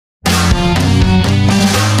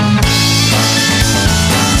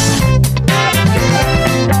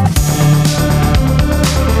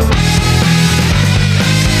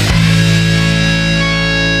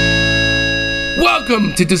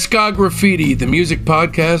to Discograffiti, the music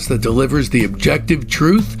podcast that delivers the objective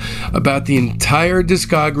truth about the entire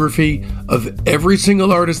discography of every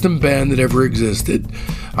single artist and band that ever existed.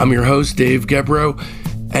 I'm your host, Dave Gebro,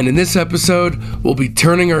 and in this episode, we'll be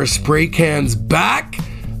turning our spray cans back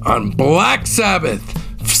on Black Sabbath,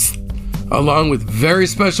 along with very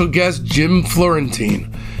special guest Jim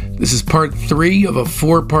Florentine. This is part 3 of a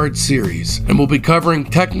 4-part series, and we'll be covering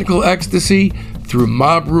Technical Ecstasy through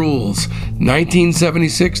Mob Rules,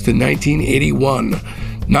 1976 to 1981.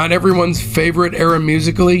 Not everyone's favorite era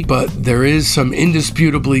musically, but there is some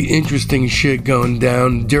indisputably interesting shit going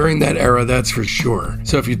down during that era, that's for sure.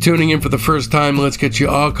 So if you're tuning in for the first time, let's get you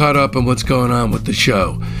all caught up on what's going on with the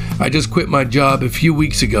show. I just quit my job a few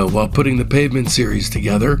weeks ago while putting the Pavement series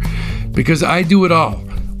together, because I do it all,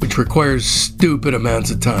 which requires stupid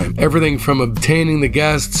amounts of time. Everything from obtaining the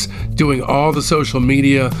guests, doing all the social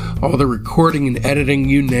media, all the recording and editing,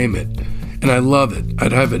 you name it. And I love it.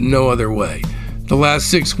 I'd have it no other way. The last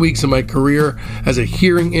 6 weeks of my career as a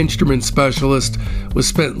hearing instrument specialist was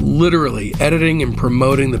spent literally editing and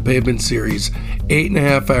promoting the Pavement series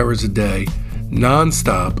 8.5 hours a day,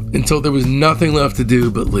 non-stop, until there was nothing left to do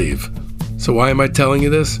but leave. So why am I telling you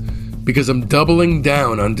this? Because I'm doubling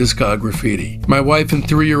down on Discograffiti. My wife and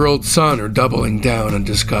 3-year-old son are doubling down on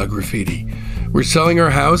Discograffiti. We're selling our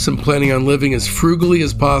house and planning on living as frugally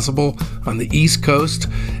as possible on the East Coast,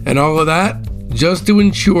 and all of that just to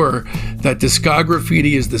ensure that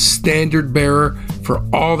Discograffiti is the standard bearer for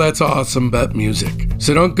all that's awesome about music.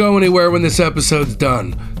 So don't go anywhere when this episode's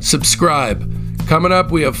done. Subscribe. Coming up,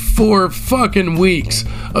 we have 4 fucking weeks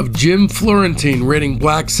of Jim Florentine rating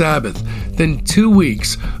Black Sabbath, then 2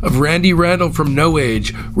 weeks of Randy Randall from No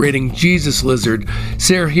Age rating Jesus Lizard,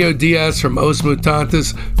 Sergio Diaz from Os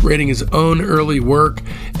Mutantes rating his own early work,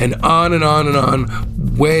 and on and on and on,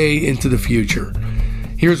 way into the future.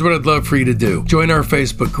 Here's what I'd love for you to do. Join our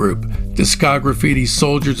Facebook group, Discograffiti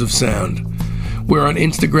Soldiers of Sound. We're on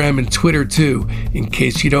Instagram and Twitter too, in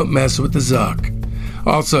case you don't mess with the Zuck.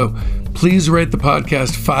 Also, please rate the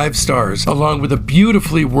podcast 5 stars along with a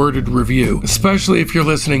beautifully worded review, especially if you're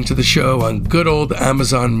listening to the show on good old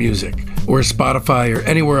Amazon Music or Spotify or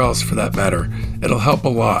anywhere else for that matter. It'll help a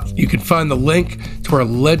lot. You can find the link to our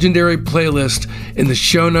legendary playlist in the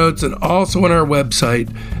show notes and also on our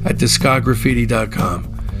website at discograffiti.com.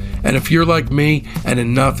 And if you're like me and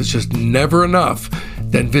enough is just never enough,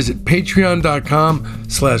 then visit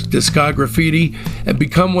patreon.com/discograffiti and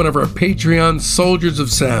become one of our Patreon Soldiers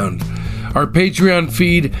of Sound. Our Patreon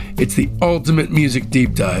feed, it's the ultimate music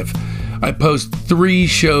deep dive. I post 3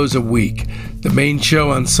 shows a week. The main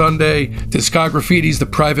show on Sunday, Discograffiti's The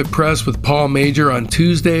Private Press with Paul Major on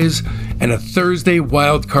Tuesdays, and a Thursday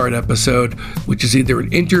wildcard episode, which is either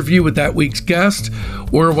an interview with that week's guest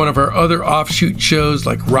or one of our other offshoot shows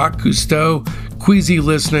like Rock Cousteau, Queasy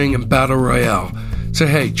Listening, and Battle Royale. So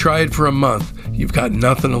hey, try it for a month. You've got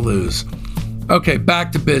nothing to lose. Okay,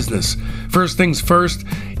 back to business. First things first,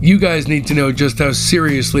 you guys need to know just how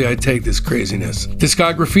seriously I take this craziness.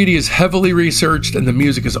 Discograffiti is heavily researched and the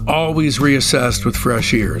music is always reassessed with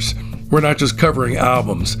fresh ears. We're not just covering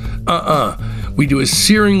albums. We do a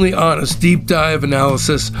searingly honest deep dive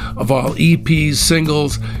analysis of all EPs,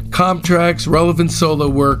 singles, comp tracks, relevant solo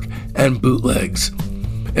work, and bootlegs.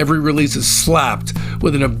 Every release is slapped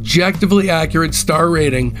with an objectively accurate star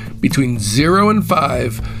rating between 0 and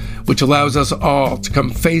 5, which allows us all to come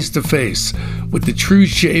face to face with the true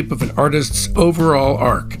shape of an artist's overall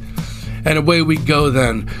arc. And away we go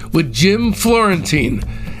then, with Jim Florentine,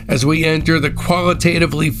 as we enter the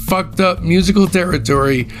qualitatively fucked up musical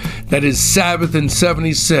territory that is Sabbath in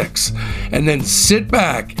 76, and then sit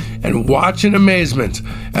back and watch in amazement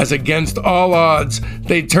as against all odds,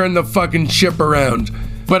 they turn the fucking ship around.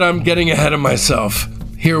 But I'm getting ahead of myself.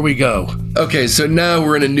 Here we go. Okay, so now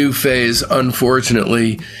we're in a new phase,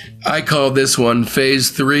 unfortunately. I call this one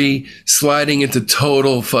Phase 3, sliding into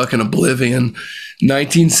total fucking oblivion,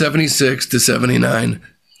 1976 to 79.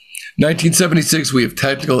 1976, we have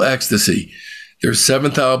Technical Ecstasy, their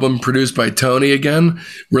 7th album produced by Tony again,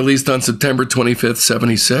 released on September 25th,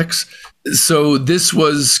 76. So this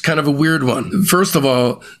was kind of a weird one. First of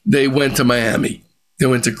all, they went to Miami. They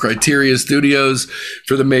went to Criteria Studios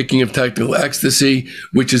for the making of Technical Ecstasy,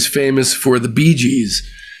 which is famous for the Bee Gees.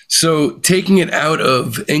 So taking it out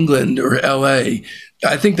of England or LA,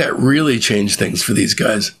 I think that really changed things for these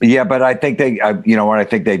guys. Yeah, but I think they, I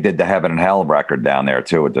think they did the Heaven and Hell record down there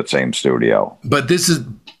too at the same studio. But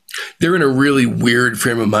they're in a really weird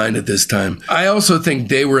frame of mind at this time. I also think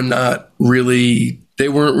they weren't really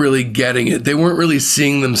getting it. They weren't really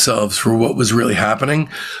seeing themselves for what was really happening.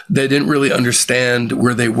 They didn't really understand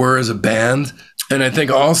where they were as a band. And I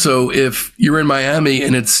think also if you're in Miami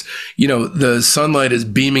and it's, the sunlight is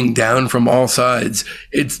beaming down from all sides,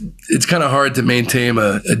 it's kind of hard to maintain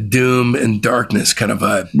a doom and darkness kind of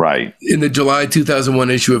vibe. Right. In the July 2001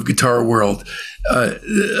 issue of Guitar World,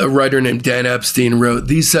 a writer named Dan Epstein wrote,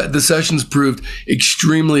 the sessions proved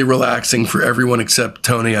extremely relaxing for everyone except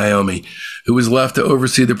Tony Iommi, who was left to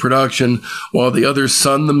oversee the production while the others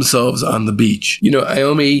sunned themselves on the beach.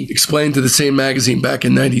 Iommi explained to the same magazine back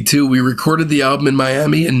in 92, we recorded the album in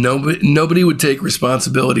Miami and nobody would take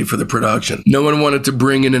responsibility for the production. No one wanted to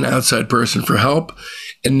bring in an outside person for help,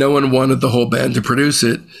 and no one wanted the whole band to produce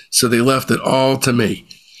it, so they left it all to me.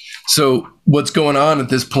 So what's going on at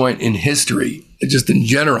this point in history, just in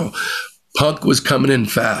general, punk was coming in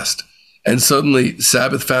fast. And suddenly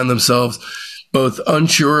Sabbath found themselves both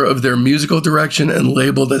unsure of their musical direction and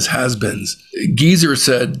labeled as has-beens. Geezer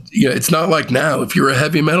said, it's not like now. If you're a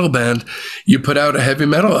heavy metal band, you put out a heavy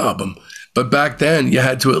metal album. But back then, you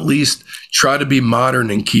had to at least try to be modern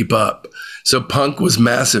and keep up. So punk was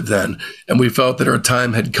massive then, and we felt that our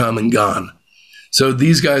time had come and gone. So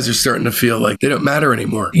these guys are starting to feel like they don't matter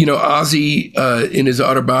anymore. Ozzy, in his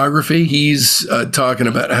autobiography, he's talking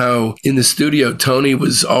about how in the studio, Tony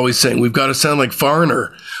was always saying, we've got to sound like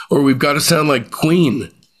Foreigner, or we've got to sound like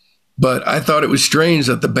Queen. But I thought it was strange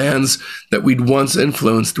that the bands that we'd once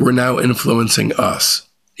influenced were now influencing us.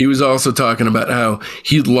 He was also talking about how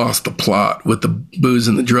he'd lost the plot with the booze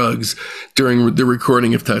and the drugs during the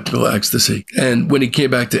recording of Technical Ecstasy. And when he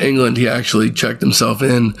came back to England, he actually checked himself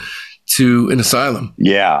in to an asylum.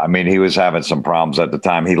 Yeah, I mean, he was having some problems at the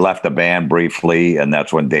time. He left the band briefly, and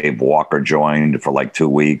that's when Dave Walker joined for like 2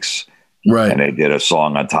 weeks. Right. And they did a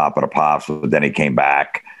song on Top of the Pops, but then he came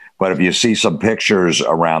back. But if you see some pictures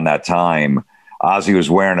around that time, Ozzy was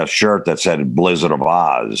wearing a shirt that said Blizzard of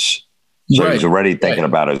Oz. So he was already thinking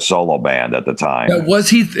about his solo band at the time. Now,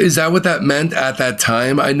 is that what that meant at that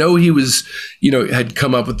time? I know he was, had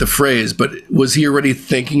come up with the phrase, but was he already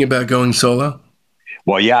thinking about going solo?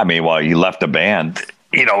 Well, yeah, I mean, he left the band.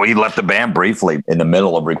 He left the band briefly in the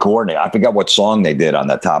middle of recording. I forgot what song they did on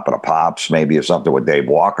the Top of the Pops, maybe or something with Dave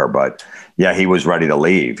Walker. But yeah, he was ready to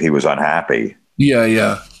leave. He was unhappy.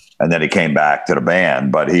 Yeah. And then he came back to the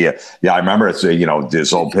band. But I remember it's,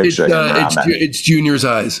 this old picture. It's Junior's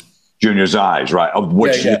Eyes. Junior's Eyes, right?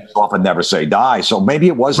 Which often never say die. So maybe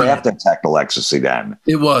it was after Technical Ecstasy then.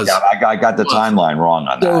 It was. Yeah, I got the timeline wrong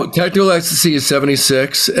on that. So Technical Ecstasy is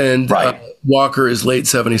 76 and Walker is late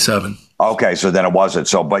 77. Okay, so then it wasn't.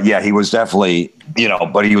 So, but yeah, he was definitely,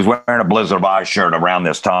 but he was wearing a Blizzard of Oz shirt around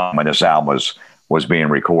this time when this album was being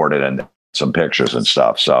recorded and some pictures and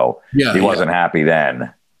stuff. So he wasn't happy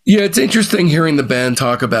then. Yeah, it's interesting hearing the band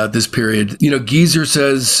talk about this period. Geezer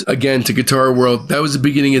says, again, to Guitar World, that was the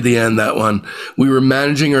beginning of the end, that one. We were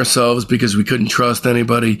managing ourselves because we couldn't trust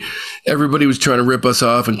anybody. Everybody was trying to rip us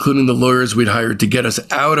off, including the lawyers we'd hired to get us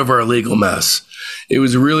out of our legal mess. It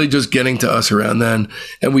was really just getting to us around then,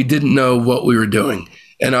 and we didn't know what we were doing.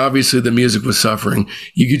 And obviously the music was suffering.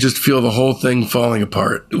 You could just feel the whole thing falling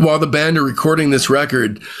apart. While the band are recording this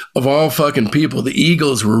record, of all fucking people, the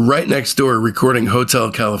Eagles were right next door recording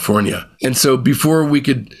Hotel California. And so before we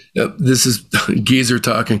could, this is Geezer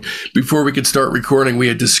talking, before we could start recording, we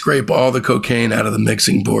had to scrape all the cocaine out of the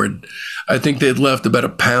mixing board. I think they'd left about a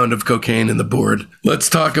pound of cocaine in the board. Let's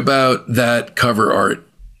talk about that cover art.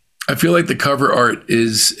 I feel like the cover art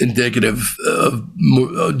is indicative of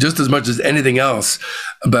just as much as anything else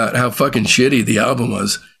about how fucking shitty the album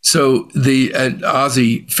was. So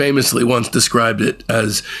Ozzy famously once described it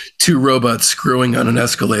as two robots screwing on an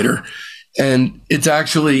escalator. And it's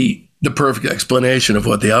actually the perfect explanation of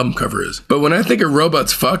what the album cover is. But when I think of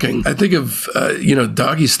robots fucking, I think of,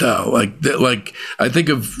 Doggy Style. Like I think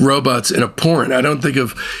of robots in a porn. I don't think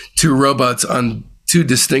of two robots on two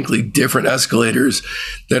distinctly different escalators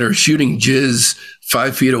that are shooting jizz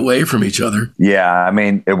 5 feet away from each other. Yeah, I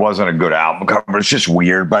mean, it wasn't a good album cover. It's just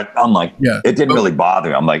weird, but I'm like, it didn't really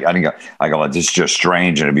bother me. I'm like, I go, this is just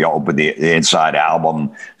strange. And if you open the inside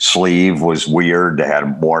album sleeve was weird. They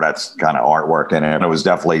had more that's kind of artwork in it. And it was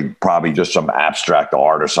definitely probably just some abstract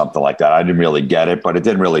art or something like that. I didn't really get it, but it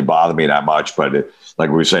didn't really bother me that much. But like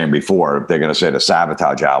we were saying before, if they're going to say the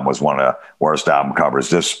Sabotage album was one of the worst album covers,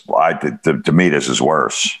 to me, this is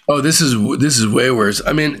worse. Oh, this is way worse.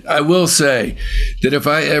 I mean, I will say that if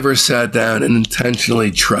I ever sat down and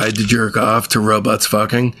intentionally tried to jerk off to robots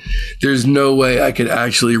fucking, there's no way I could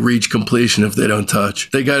actually reach completion if they don't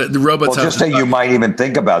touch. They got it. The robots. Well, just that you might even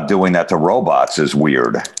think about doing that to robots is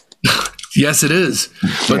weird. Yes, it is.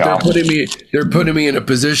 But they're putting me in a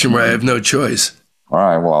position where I have no choice. All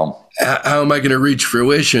right, well. How am I going to reach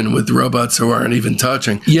fruition with robots who aren't even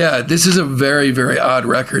touching? Yeah, this is a very, very odd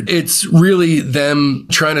record. It's really them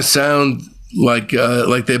trying to sound like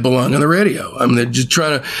they belong on the radio. I mean, they're just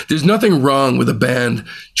trying to, there's nothing wrong with a band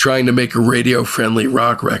trying to make a radio-friendly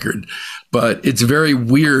rock record, but it's very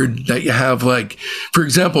weird that you have, like, for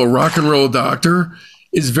example, Rock and Roll Doctor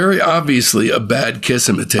is very obviously a bad Kiss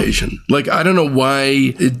imitation. Like, I don't know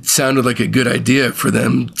why it sounded like a good idea for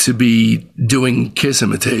them to be doing Kiss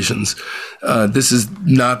imitations. This is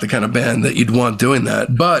not the kind of band that you'd want doing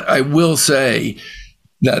that. But I will say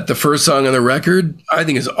that the first song on the record, I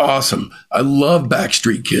think, is awesome. I love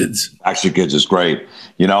Backstreet Kids. Backstreet Kids is great.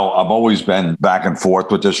 You know, I've always been back and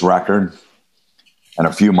forth with this record. And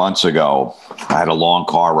a few months ago, I had a long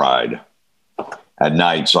car ride at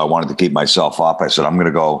night, so I wanted to keep myself up. I said, I'm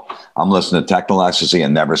listening to Techno Ecstasy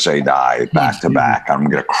and Never Say Die back to back. I'm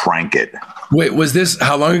going to crank it. Wait,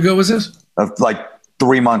 how long ago was this? Like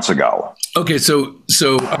 3 months ago. Okay, so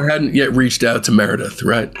I hadn't yet reached out to Meredith,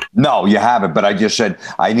 right? No, you haven't, but I just said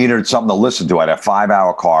I needed something to listen to. I had a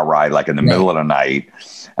 5-hour car ride, like in the middle of the night.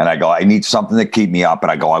 And I go, I need something to keep me up.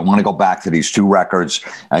 And I go, I want to go back to these 2 records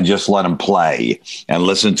and just let them play and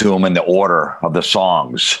listen to them in the order of the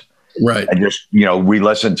songs. Right. And just,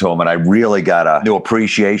 re-listen to them. And I really got a new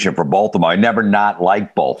appreciation for both of them. I never not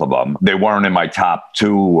liked both of them. They weren't in my top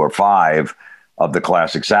 2 or 5 of the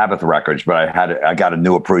classic Sabbath records, but I got a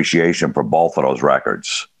new appreciation for both of those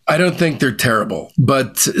records. I don't think they're terrible,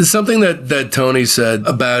 but something that Tony said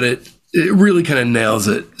about it really kind of nails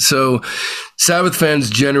it. So Sabbath fans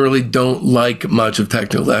generally don't like much of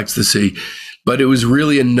Techno Ecstasy, but it was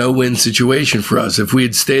really a no-win situation for us. If we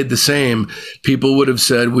had stayed the same, people would have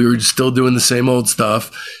said we were still doing the same old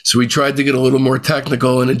stuff. So we tried to get a little more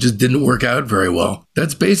technical, and it just didn't work out very well.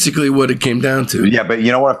 That's basically what it came down to. Yeah, but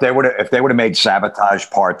you know what? If they would have made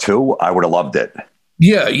Sabotage Part 2, I would have loved it.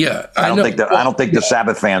 Yeah. I don't think the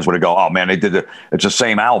Sabbath fans would have go, oh man, they did it's the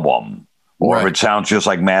same album. Or if it sounds just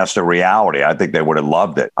like Master Reality, I think they would have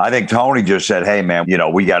loved it. I think Tony just said, hey, man,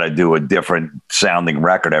 we got to do a different sounding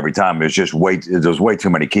record every time. There's way too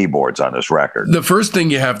many keyboards on this record. The first thing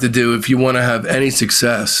you have to do if you want to have any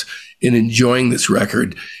success in enjoying this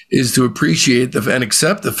record is to appreciate and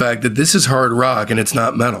accept the fact that this is hard rock and it's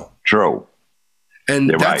not metal. True.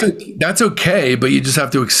 And that's okay, but you just have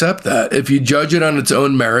to accept that. If you judge it on its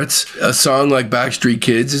own merits, a song like Backstreet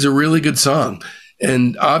Kids is a really good song.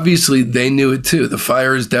 And obviously they knew it too. The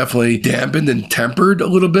fire is definitely dampened and tempered a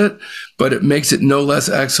little bit, but it makes it no less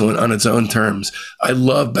excellent on its own terms. I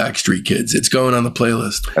love Backstreet Kids. It's going on the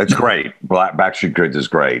playlist. It's great. Backstreet Kids is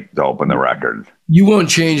great to open the record. You Won't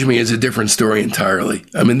Change Me is a different story entirely.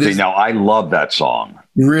 I mean, I love that song.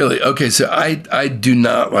 Really? Okay, so I do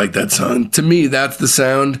not like that song. To me, that's the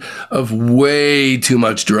sound of way too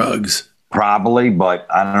much drugs. Probably, but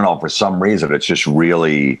I don't know. For some reason, it's just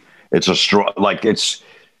really... It's a strong, it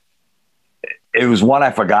was one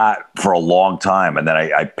I forgot for a long time. And then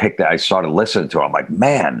I started listening to it. I'm like,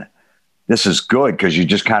 man, this is good. Cause you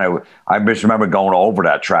just I just remember going over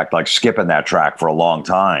that track, like skipping that track for a long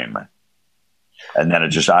time. And then I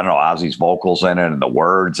don't know, Ozzy's vocals in it and the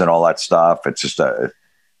words and all that stuff. It's just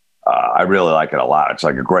I really like it a lot. It's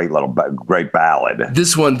like a great ballad.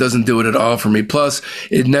 This one doesn't do it at all for me. Plus,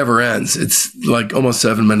 it never ends. It's like almost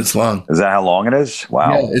 7 minutes long. Is that how long it is?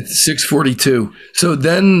 Wow. Yeah, it's 6:42. So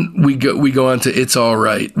then we go on to It's All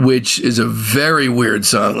Right, which is a very weird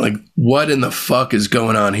song. Like, what in the fuck is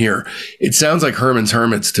going on here? It sounds like Herman's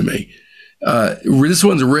Hermits to me. This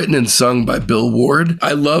one's written and sung by Bill Ward.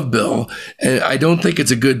 I love Bill, and I don't think it's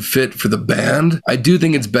a good fit for the band. I do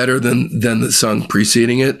think it's better than the song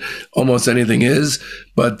preceding it. Almost anything is,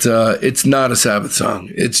 but it's not a Sabbath song.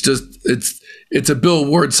 It's a Bill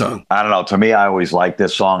Ward song. I don't know. To me, I always liked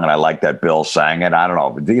this song, and I like that Bill sang it. I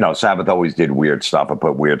don't know. Sabbath always did weird stuff and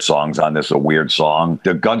put weird songs on. This is a weird song.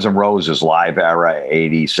 The Guns N' Roses live era,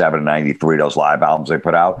 87, 93, those live albums they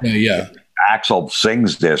put out. Yeah. Axl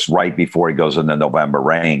sings this right before he goes into November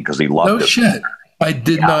Rain because he loved it. No shit. I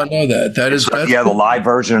did not know that. That's the live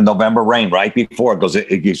version of November Rain right before it goes.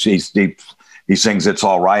 He sings It's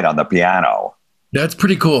All Right on the piano. That's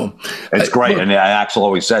pretty cool. It's great. And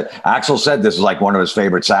Axl said this is like one of his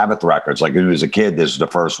favorite Sabbath records. Like when he was a kid, this is the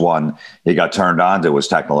first one he got turned on to was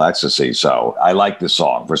Techno Ecstasy. So I like this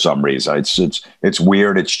song for some reason. It's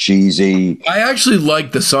weird. It's cheesy. I actually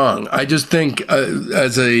like the song. I just think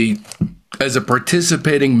as a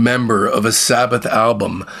participating member of a Sabbath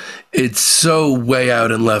album, it's so way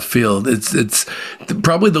out in left field. It's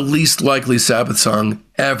probably the least likely Sabbath song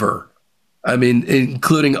ever. I mean,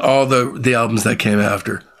 including all the albums that came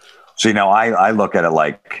after. See, now I look at it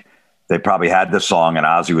like They probably had the song, and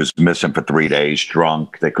Ozzy was missing for 3 days,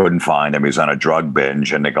 drunk. They couldn't find him. He was on a drug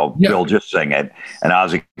binge, and they go, Bill, just sing it. And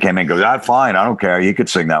Ozzy came in and goes, fine, I don't care. You could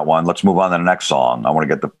sing that one. Let's move on to the next song. I want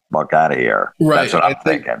to get the fuck out of here. Right. That's what I'm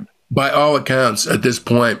thinking. By all accounts, at this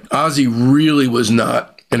point, Ozzy really was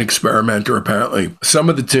not an experimenter, apparently. Some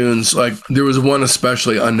of the tunes, like there was one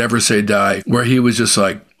especially on Never Say Die, where he was just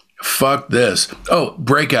like, fuck this. Oh,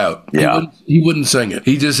 Breakout. Yeah. He wouldn't sing it.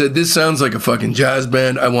 He just said, this sounds like a fucking jazz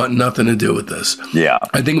band. I want nothing to do with this. Yeah.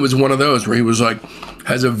 I think it was one of those where he was like,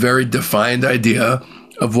 has a very defined idea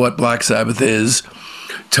of what Black Sabbath is.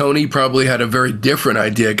 Tony probably had a very different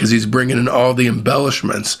idea because he's bringing in all the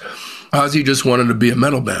embellishments. Ozzy just wanted to be a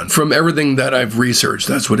metal band. From everything that I've researched,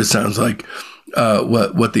 that's what it sounds like.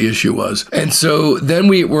 What the issue was. And so then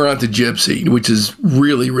we're on to Gypsy, which is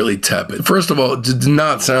really, really tepid. First of all, it did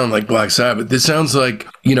not sound like Black Sabbath. This sounds like,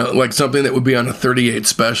 like something that would be on a 38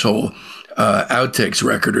 special outtakes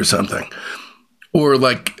record or something. Or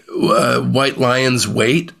like White Lion's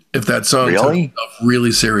Wait, if that song really? took itself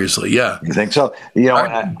really seriously. Yeah. You think so?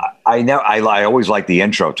 I always like the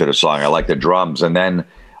intro to the song. I like the drums. And then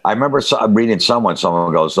I remember reading someone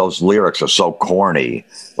goes, those lyrics are so corny.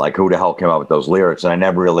 Like, who the hell came up with those lyrics? And I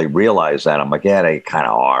never really realized that. I'm like, yeah, they kind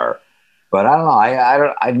of are. But I don't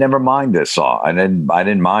know. I never mind this song. I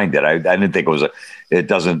didn't mind it. I didn't think it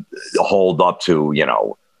doesn't hold up to,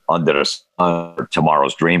 Under the Sun or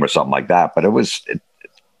Tomorrow's Dream or something like that. But it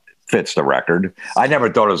fits the record. I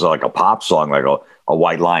never thought it was like a pop song, like a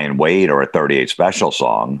White Lion Wait or a 38 Special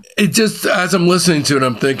song. It just, as I'm listening to it,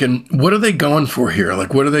 I'm thinking, what are they going for here?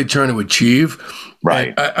 Like, what are they trying to achieve?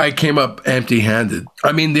 Right. I came up empty-handed.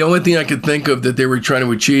 I mean, the only thing I could think of that they were trying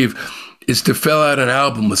to achieve is to fill out an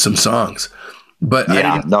album with some songs. But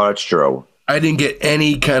yeah, no, that's true. I didn't get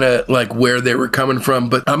any kind of like where they were coming from,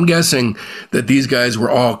 but I'm guessing that these guys were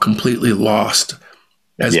all completely lost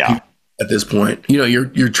as people. At this point,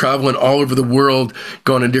 you're traveling all over the world,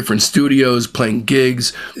 going to different studios, playing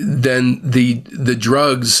gigs. Then the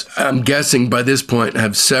drugs, I'm guessing by this point,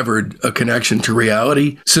 have severed a connection to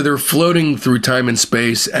reality. So they're floating through time and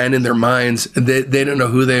space, and in their minds, they don't know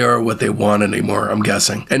who they are or what they want anymore, I'm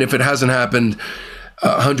guessing. And if it hasn't happened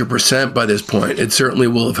 100% by this point, it certainly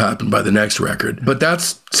will have happened by the next record. But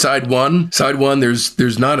that's side one. Side one,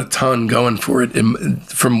 there's not a ton going for it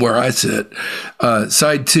from where I sit.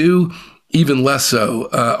 Side two, even less so.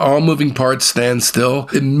 All Moving Parts Stand Still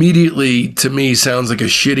immediately, to me, sounds like a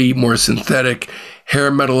shitty, more synthetic, hair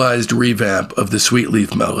metalized revamp of the Sweet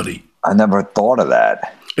Leaf melody. I never thought of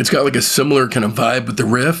that. It's got like a similar kind of vibe with the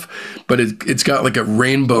riff, but it's got like a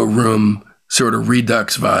Rainbow Room sort of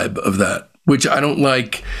redux vibe of that, which I don't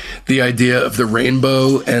like the idea of the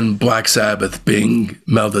Rainbow and Black Sabbath being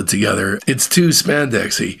melded together. It's too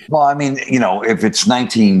spandexy. Well, I mean, if it's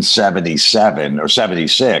 1977 or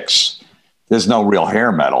 76, there's no real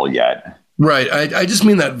hair metal yet. Right. I just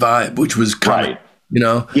mean that vibe, which was coming,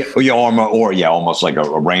 right. Yeah, almost like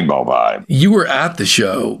a rainbow vibe. You were at the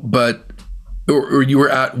show, or you were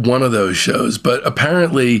at one of those shows, but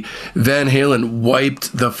apparently Van Halen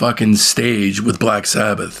wiped the fucking stage with Black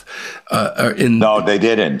Sabbath. No, they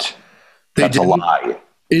didn't. That's a lie.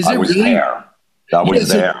 I was there. I was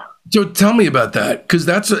there. So tell me about that, because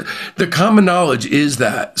that's the common knowledge is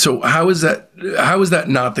that. So how is that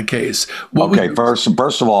not the case?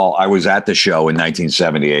 First of all, I was at the show in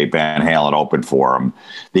 1978. Van Halen opened for him.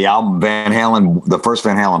 The album the first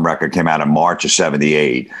Van Halen record came out in March of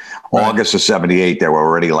 78. Right. August of 78, they were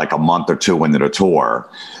already like a month or two into the tour.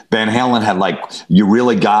 Van Halen had You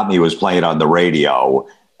Really Got Me was playing on the radio.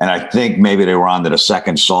 And I think maybe they were on to the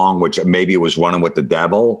second song, which maybe it was Running with the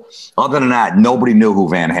Devil. Other than that, nobody knew who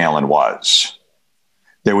Van Halen was.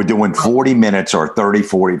 They were doing 40 minutes or 30,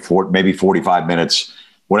 40, maybe 45 minutes,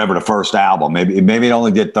 whatever the first album. Maybe it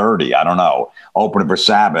only did 30. I don't know. Opening for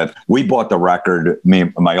Sabbath. We bought the record, me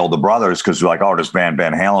and my older brothers, because we're like, this band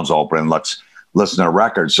Van Halen's opening. Let's listen to the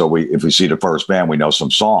record. So if we see the first band, we know some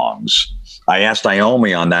songs. I asked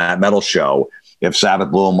Iommi on that metal show if Sabbath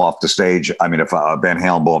blew him off the stage. I mean, if Van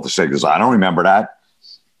Halen blew off the stage, because I don't remember that.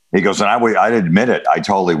 He goes, and I'd admit it. I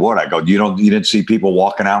totally would. I go, you didn't see people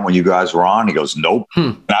walking out when you guys were on? He goes, nope.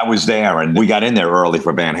 And I was there, and we got in there early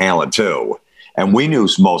for Van Halen too. And we knew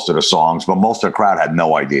most of the songs, but most of the crowd had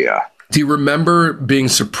no idea. Do you remember being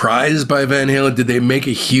surprised by Van Halen? Did they make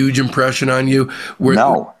a huge impression on you?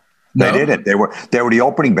 No, they didn't. They were the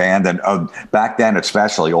opening band, and back then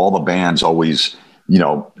especially, all the bands always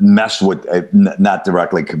messed with, not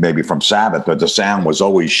directly maybe from Sabbath, but the sound was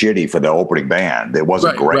always shitty for the opening band. It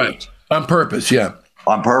wasn't great. Right. On purpose, yeah.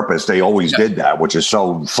 On purpose, they always did that, which is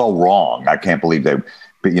so wrong. I can't believe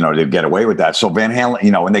they'd get away with that. So Van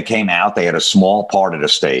Halen, when they came out, they had a small part of the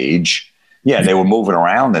stage. Yeah, they were moving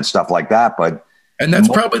around and stuff like that, but. And that's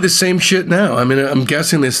probably the same shit now. I mean, I'm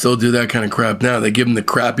guessing they still do that kind of crap now. They give them the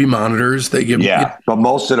crappy monitors. But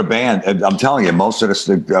most of the band, I'm telling you, most of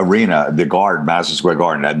the arena, the Garden, Madison Square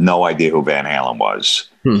Garden, had no idea who Van Halen was.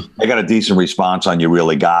 They got a decent response on "You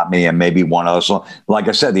Really Got Me" and maybe one other song. Like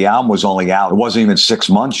I said, the album was only out; it wasn't even 6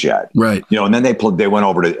 months yet. Right. And then they went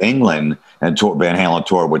over to England and Van Halen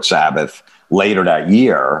toured with Sabbath later that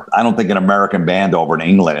year. I don't think an American band over in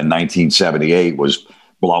England in 1978 was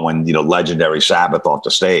blowing, legendary Sabbath off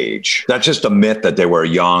the stage. That's just a myth that they were a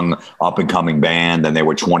young, up-and-coming band and they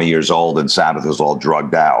were 20 years old and Sabbath was all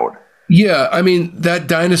drugged out. Yeah, I mean, that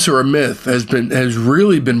dinosaur myth has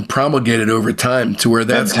really been promulgated over time to where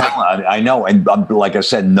that's... I know, and like I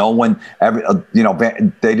said, no one,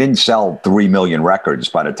 they didn't sell 3 million records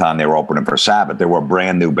by the time they were opening for Sabbath. They were a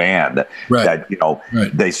brand new band that,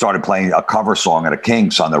 they started playing a cover song of the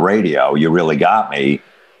Kinks on the radio, "You Really Got Me,"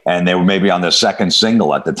 and they were maybe on the second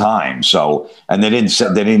single at the time. So, and they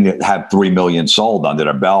didn't have 3 million sold under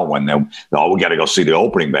their belt when we got to go see the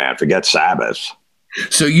opening band. Forget Sabbath.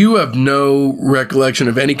 So you have no recollection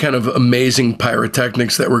of any kind of amazing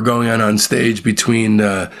pyrotechnics that were going on stage between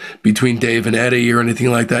Dave and Eddie or anything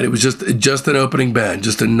like that? It was just an opening band,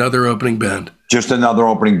 just another opening band. Just another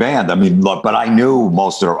opening band. I mean, look, but I knew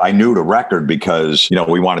the record because,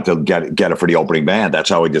 we wanted to get it for the opening band. That's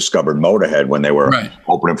how we discovered Motorhead when they were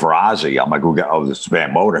opening for Ozzy. I'm like, this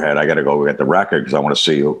band Motorhead, I got to go get the record because I want to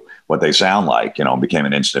see what they sound like, became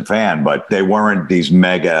an instant fan. But they weren't these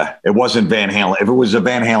mega, it wasn't Van Halen. If it was a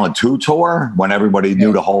Van Halen 2 tour when everybody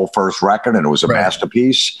knew the whole first record and it was a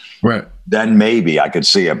masterpiece, then maybe I could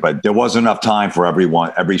see it. But there wasn't enough time for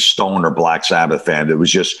every Stone or Black Sabbath fan. It was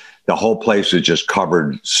just, the whole place was just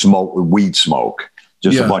covered weed smoke.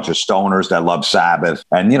 Just a bunch of stoners that love Sabbath.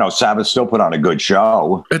 And, Sabbath still put on a good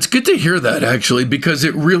show. It's good to hear that, actually, because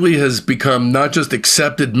it really has become not just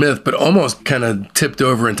accepted myth, but almost kind of tipped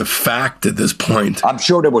over into fact at this point. I'm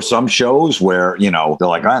sure there were some shows where, they're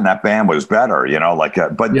like, that band was better,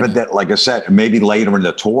 but like I said, maybe later in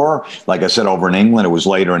the tour, like I said, over in England, it was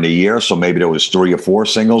later in the year. So maybe there was 3 or 4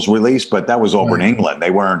 singles released, but that was over in England. They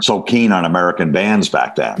weren't so keen on American bands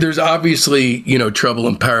back then. There's obviously, Trouble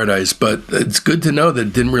in Paradise, but it's good to know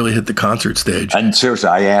that didn't really hit the concert stage. And seriously,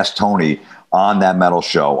 I asked Tony on that metal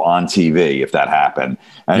show on TV if that happened.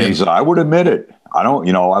 And he said, I would admit it. I don't,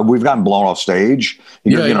 we've gotten blown off stage.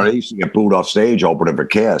 He goes, they used to get booed off stage opening for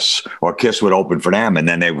Kiss, or Kiss would open for them. And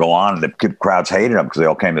then they would go on and the crowds hated them because they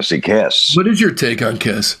all came to see Kiss. What is your take on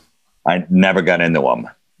Kiss? I never got into them.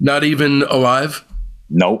 Not even Alive?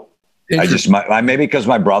 Nope. Maybe because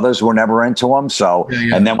my brothers were never into them. So,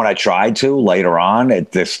 and then when I tried to later on,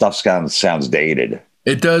 this stuff sounds dated.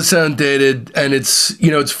 It does sound dated, and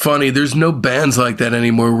it's funny. There's no bands like that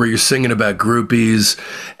anymore where you're singing about groupies,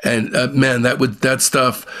 and man, that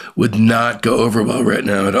stuff would not go over well right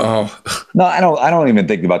now at all. No, I don't even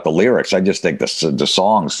think about the lyrics. I just think the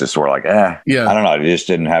songs just were like, I don't know. They just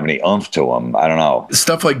didn't have any oomph to them. I don't know.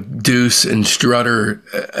 Stuff like Deuce and Strutter,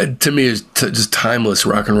 to me, is just timeless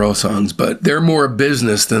rock and roll songs, but they're more a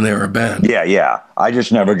business than they're a band. Yeah. I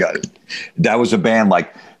just never got it. That was a band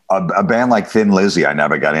like. A band like Thin Lizzy, I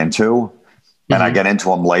never got into, and I get into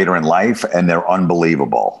them later in life, and they're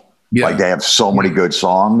unbelievable. Yeah. Like they have so many good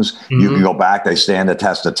songs. You can go back; they stand the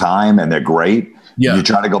test of time, and they're great. Yeah. You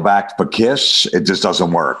try to go back for Kiss, it just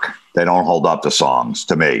doesn't work. They don't hold up the songs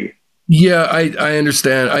to me. Yeah, I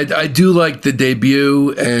understand. I do like the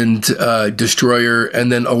debut and Destroyer,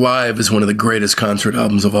 and then Alive is one of the greatest concert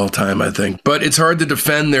albums of all time, I think. But it's hard to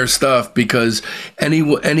defend their stuff because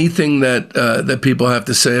anything that people have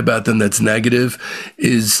to say about them that's negative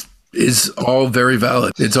is all very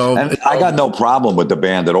valid. I got no problem with the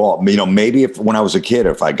band at all. Maybe when I was a kid,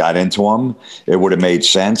 if I got into them, it would have made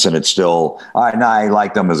sense. And it's still, I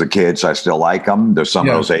liked them as a kid, so I still like them. There's some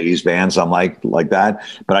of those 80s bands I'm like that,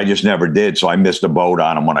 but I just never did. So I missed a boat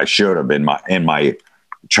on them when I should have in my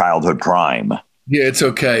childhood prime. Yeah, it's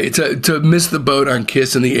okay. To miss the boat on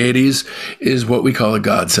Kiss in the 80s is what we call a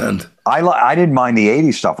godsend. I didn't mind the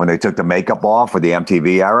 80s stuff when they took the makeup off with the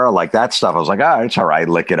MTV era. Like that stuff, I was like, it's all right,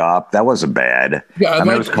 Lick It Up. That wasn't bad. Yeah,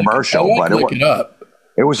 it was commercial, but Lick It Up.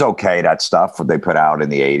 It was okay, that stuff that they put out in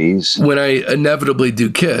the 80s. When I inevitably do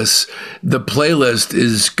Kiss, the playlist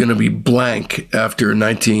is going to be blank after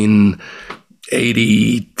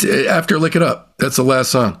 1980, after Lick It Up. That's the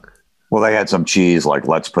last song. Well, they had some cheese like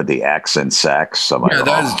 "Let's put the X in sex." I'm like, yeah,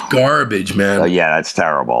 that is garbage, man. Yeah, that's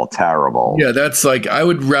terrible. Yeah, that's like, I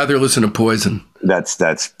would rather listen to Poison. That's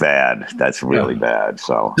bad. That's really bad.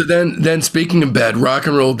 So then speaking of bad, Rock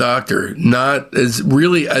and Roll Doctor, not as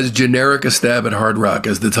really as generic a stab at hard rock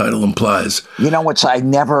as the title implies. You know what's, I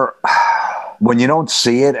never, when you don't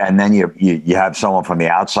see it and then you have someone from the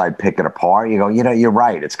outside pick it apart, you go, you're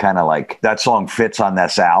right. It's kind of like that song fits on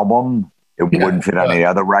this album. It wouldn't fit on any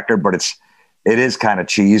other record, but it is kind of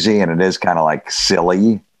cheesy and it is kind of like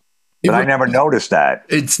silly. But I never noticed that.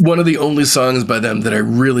 It's one of the only songs by them that I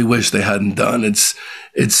really wish they hadn't done. It's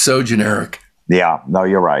so generic. Yeah, no,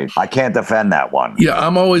 you're right. I can't defend that one. Yeah,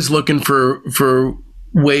 I'm always looking for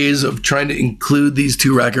ways of trying to include these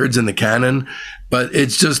two records in the canon, but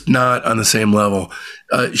it's just not on the same level.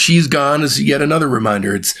 She's Gone is yet another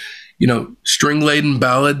reminder. It's, string-laden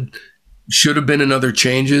ballad, should have been in other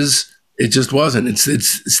changes. It just wasn't. It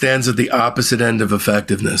stands at the opposite end of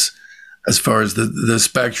effectiveness. As far as the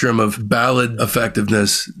spectrum of ballad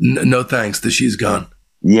effectiveness, no thanks to She's Gone.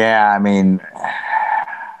 Yeah, I mean,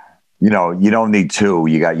 you don't need two.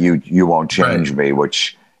 You got You Won't Change Me,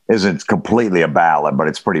 which isn't completely a ballad, but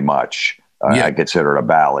it's pretty much. I consider it a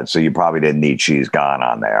ballad, so you probably didn't need She's Gone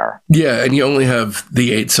on there. Yeah, and you only have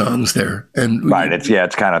the 8 songs there, and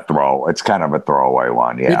it's kind of a throwaway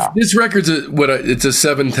one. Yeah, this record's it's a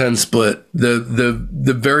 7-10 split.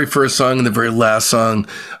 The very first song and the very last song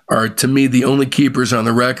are, to me, the only keepers on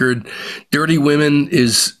the record. Dirty Women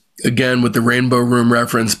is, again, with the Rainbow Room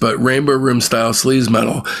reference, but Rainbow Room style sleaze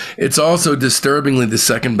metal. It's also disturbingly the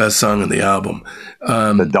second best song on the album.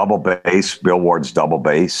 The double bass, Bill Ward's double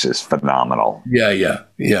bass, is phenomenal. Yeah.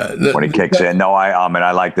 When it kicks in. No,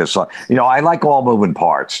 I like this song. I like All Moving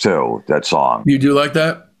Parts too, that song. You do like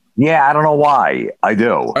that? Yeah, I don't know why. I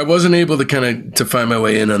do. I wasn't able to find my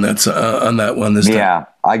way in on that one this time. Yeah,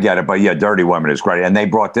 I get it. But yeah, Dirty Women is great. And they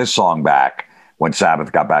brought this song back when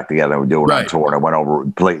Sabbath got back together and were doing it on tour, and I went over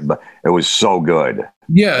and played, but it was so good.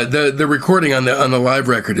 Yeah, the recording on the live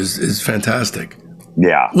record is fantastic.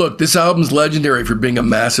 Yeah. Look, this album's legendary for being a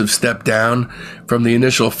massive step down from the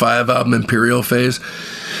initial 5-album Imperial phase.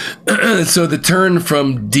 So the turn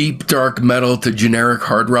from deep, dark metal to generic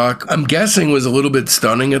hard rock, I'm guessing, was a little bit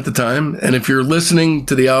stunning at the time. And if you're listening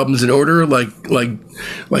to the albums in order, like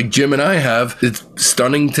Jim and I have, it's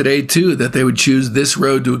stunning today, too, that they would choose this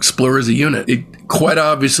road to explore as a unit. It quite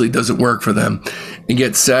obviously doesn't work for them. And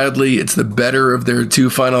yet, sadly, it's the better of their 2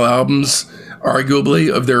 final albums, arguably,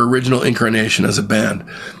 of their original incarnation as a band.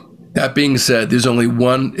 That being said, there's only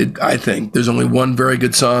one very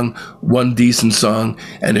good song, one decent song,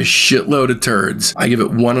 and a shitload of turds. I give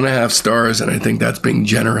it 1.5 stars, and I think that's being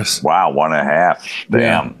generous. Wow, 1.5.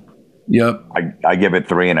 Damn. Yeah. Yep. I give it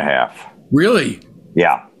 3.5. Really?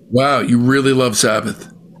 Yeah. Wow, you really love Sabbath.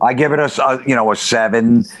 I give it a 7,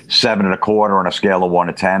 7.25 on a scale of 1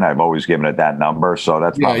 to 10. I've always given it that number, so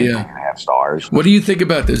that's probably 3.5 stars. What do you think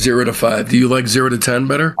about the 0 to 5? Do you like 0 to 10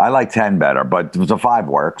 better? I like 10 better, but the 5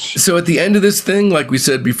 works. So at the end of this thing, like we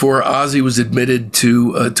said before, Ozzy was admitted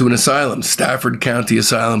to an asylum, Stafford County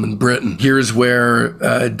Asylum in Britain. Here's where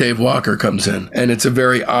Dave Walker comes in, and it's a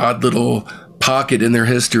very odd little pocket in their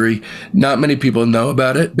history. Not many people know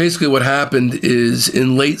about it. Basically what happened is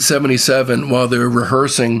in late 77, while they were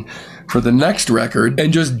rehearsing for the next record,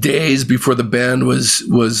 and just days before the band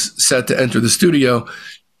was set to enter the studio,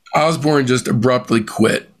 Osbourne just abruptly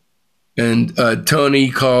quit. And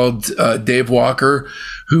Tony called Dave Walker,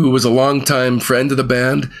 who was a longtime friend of the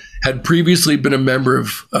band, had previously been a member of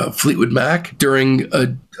Fleetwood Mac during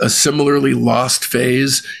a similarly lost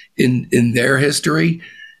phase in their history.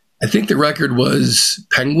 I think the record was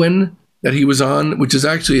Penguin that he was on, which is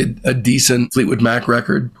actually a decent Fleetwood Mac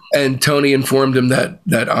record. And Tony informed him that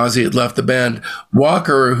Ozzy had left the band.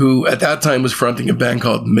 Walker, who at that time was fronting a band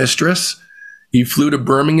called Mistress, he flew to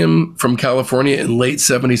Birmingham from California in late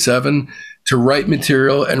 77 to write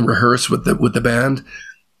material and rehearse with the band.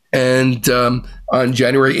 And on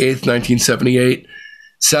January 8th, 1978,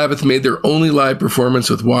 Sabbath made their only live performance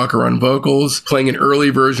with Walker on vocals, playing an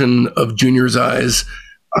early version of Junior's Eyes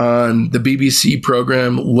on the BBC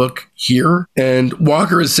program Look Here. And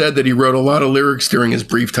Walker has said that he wrote a lot of lyrics during his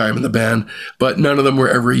brief time in the band, but none of them were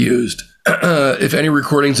ever used. If any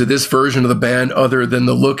recordings of this version of the band other than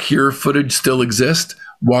the Look Here footage still exist,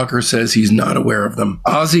 Walker says he's not aware of them.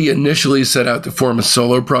 Ozzy initially set out to form a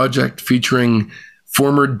solo project featuring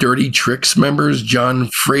former Dirty Tricks members John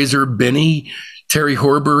Fraser Binney, Terry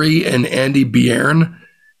Horbury, and Andy Bjorn.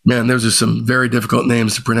 Man, those are some very difficult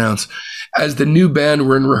names to pronounce. As the new band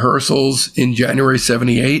were in rehearsals in January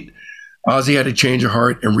 78, Ozzy had to change of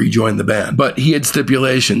heart and rejoin the band. But he had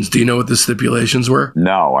stipulations. Do you know what the stipulations were?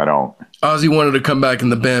 No, I don't. Ozzy wanted to come back in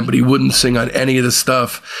the band, but he wouldn't sing on any of the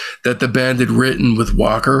stuff that the band had written with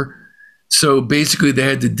Walker. So basically, they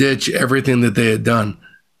had to ditch everything that they had done.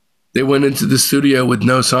 They went into the studio with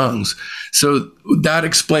no songs. So that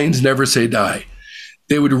explains Never Say Die.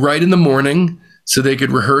 They would write in the morning so they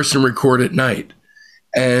could rehearse and record at night.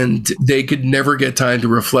 And they could never get time to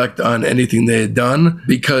reflect on anything they had done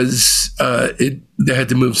because they had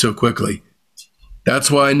to move so quickly.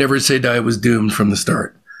 That's why Never Say Die was doomed from the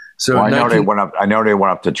start. So well, I know they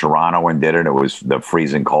went up to Toronto and did it. It was the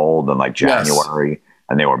freezing cold in like January, yes.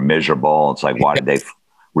 And they were miserable. It's like, why did they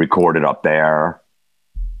record it up there?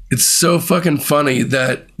 It's so fucking funny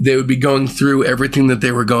that they would be going through everything that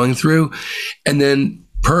they were going through, and then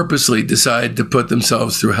purposely decide to put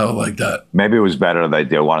themselves through hell like that. Maybe it was better that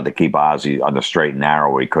they wanted to keep Ozzy on the straight and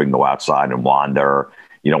narrow where he couldn't go outside and wander.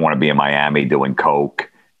 You don't want to be in Miami doing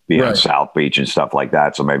coke, be on South Beach and stuff like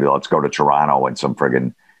that. So maybe let's go to Toronto and some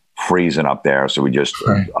friggin' freezing up there. So we just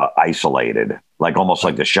isolated, like almost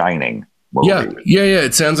like The Shining movie. Yeah.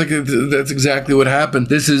 It sounds like that's exactly what happened.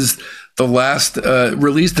 This is the last,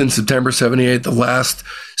 released in September 78, the last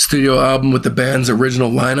studio album with the band's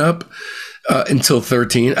original lineup. Until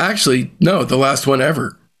 13. Actually, no, the last one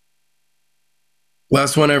ever.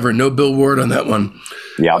 Last one ever. No Bill Ward on that one.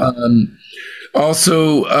 Yeah.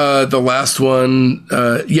 Also, the last one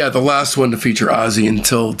to feature Ozzy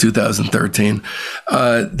until 2013.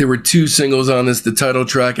 There were 2 singles on this, the title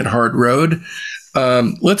track and Hard Road.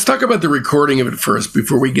 Let's talk about the recording of it first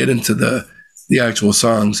before we get into the actual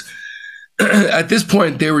songs. At this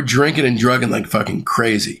point, they were drinking and drugging like fucking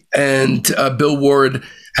crazy. And Bill Ward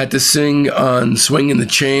had to sing on Swingin' the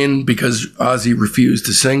Chain because Ozzy refused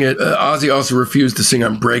to sing it. Ozzy also refused to sing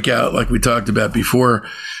on Breakout, like we talked about before,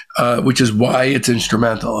 which is why it's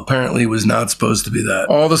instrumental. Apparently, it was not supposed to be that.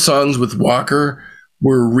 All the songs with Walker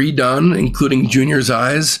were redone, including Junior's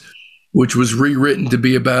Eyes, which was rewritten to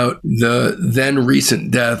be about the then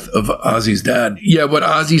recent death of Ozzy's dad. Yeah, what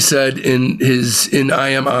Ozzy said in I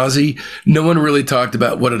Am Ozzy, no one really talked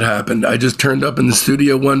about what had happened. I just turned up in the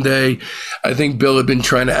studio one day. I think Bill had been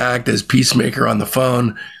trying to act as peacemaker on the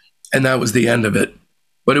phone, and that was the end of it.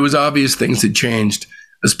 But it was obvious things had changed,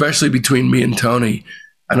 especially between me and Tony.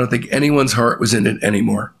 I don't think anyone's heart was in it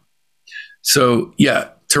anymore. So, yeah.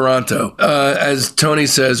 Toronto. As Tony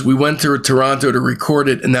says, we went to Toronto to record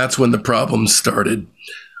it, and that's when the problems started.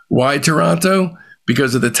 Why Toronto?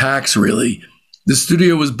 Because of the tax, really. The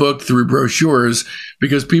studio was booked through brochures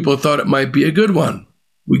because people thought it might be a good one.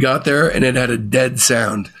 We got there, and it had a dead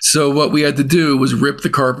sound. So what we had to do was rip the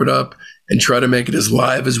carpet up and try to make it as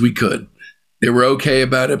live as we could. They were okay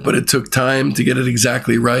about it, but it took time to get it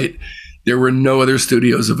exactly right. There were no other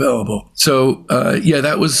studios available. So,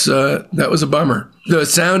 that was a bummer. The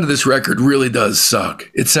sound of this record really does suck.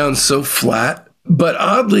 It sounds so flat. But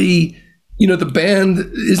oddly, the band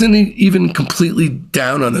isn't even completely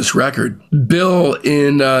down on this record. Bill,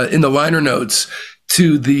 in the liner notes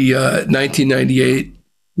to the 1998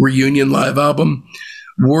 Reunion live album,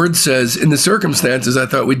 Ward says, "In the circumstances, I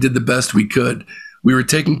thought we did the best we could. We were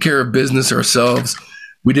taking care of business ourselves.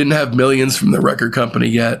 We didn't have millions from the record company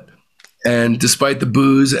yet. And despite the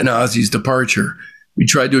booze and Ozzy's departure, we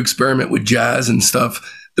tried to experiment with jazz and stuff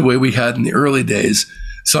the way we had in the early days.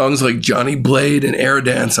 Songs like Johnny Blade and Air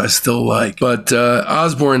Dance I still like." But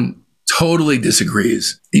Osbourne totally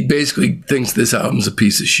disagrees. He basically thinks this album's a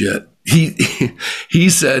piece of shit. He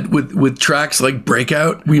said with tracks like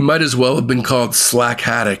Breakout, we might as well have been called Slack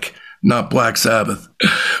Haddock, not Black Sabbath.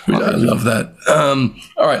 I love that.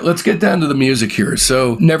 All right, let's get down to the music here.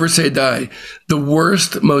 So, Never Say Die, the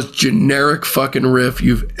worst, most generic fucking riff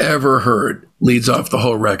you've ever heard, leads off the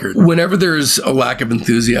whole record. Whenever there's a lack of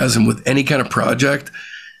enthusiasm with any kind of project,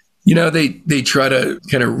 they try to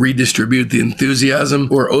kind of redistribute the enthusiasm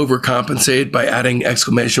or overcompensate by adding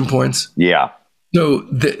exclamation points. Yeah. So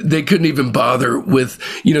they couldn't even bother with,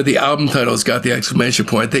 the album title's got the exclamation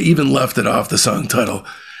point. They even left it off the song title.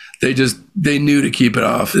 They knew to keep it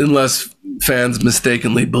off, unless fans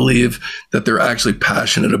mistakenly believe that they're actually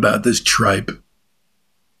passionate about this tripe.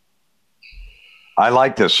 I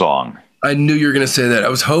like this song. I knew you were going to say that. I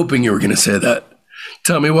was hoping you were going to say that.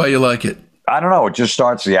 Tell me why you like it. I don't know. It just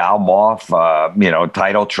starts the album off,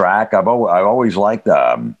 title track. I've always liked,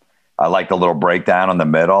 I like the little breakdown in the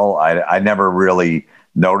middle. I never really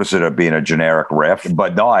notice it being a generic riff,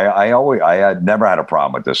 but no, I had never had a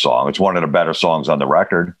problem with this song. It's one of the better songs on the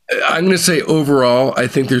record. I'm going to say overall, I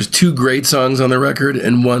think there's 2 great songs on the record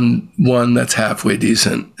and one that's halfway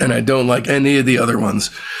decent, and I don't like any of the other ones.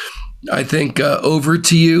 I think Over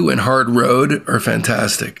to You and Hard Road are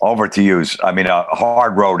fantastic. Over to You is,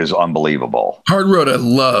 Hard Road is unbelievable. Hard Road, I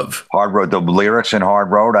love. Hard Road, the lyrics in Hard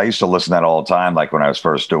Road, I used to listen to that all the time, like when I was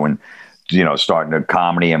first doing, starting a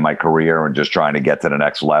comedy in my career and just trying to get to the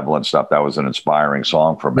next level and stuff. That was an inspiring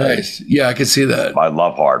song for me. Nice. Yeah, I can see that. I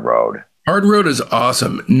love Hard Road. Hard Road is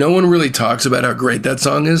awesome. No one really talks about how great that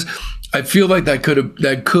song is. I feel like that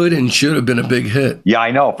could and should have been a big hit. Yeah,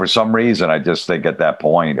 I know. For some reason, I just think at that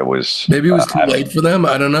point it was... Maybe it was too late for them.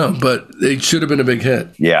 I don't know. But it should have been a big hit.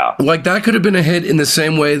 Yeah. Like that could have been a hit in the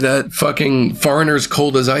same way that fucking Foreigner's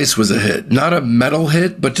Cold as Ice was a hit. Not a metal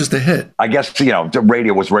hit, but just a hit. I guess,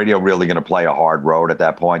 was radio really going to play a Hard Road at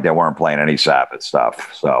that point? They weren't playing any Sabbath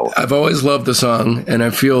stuff. So I've always loved the song, and I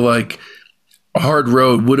feel like Hard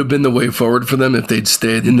Road would have been the way forward for them if they'd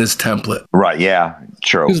stayed in this template. Right, yeah,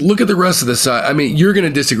 true. Because look at the rest of the side. I mean, you're going to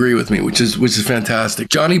disagree with me, which is fantastic.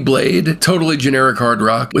 Johnny Blade, totally generic hard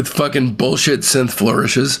rock with fucking bullshit synth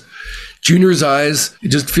flourishes. Junior's Eyes, it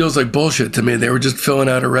just feels like bullshit to me. They were just filling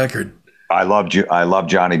out a record. I love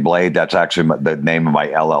Johnny Blade. That's actually the name of my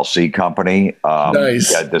LLC company. Nice.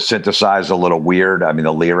 Yeah, the synthesizer a little weird. I mean,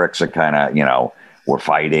 the lyrics are kind of, we're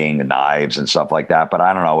fighting and knives and stuff like that. But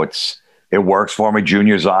I don't know. It works for me.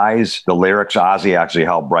 Junior's Eyes, the lyrics, Ozzy actually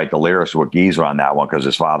helped write the lyrics with Geezer on that one because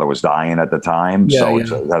his father was dying at the time. Yeah, so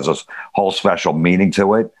it has a whole special meaning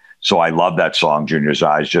to it. So I love that song, Junior's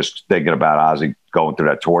Eyes, just thinking about Ozzy going through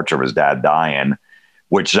that torture of his dad dying,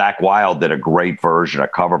 which Zakk Wylde did a great version, a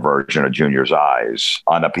cover version of Junior's Eyes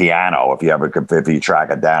on the piano. If you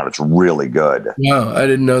track it down, it's really good. Wow, I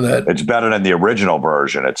didn't know that. It's better than the original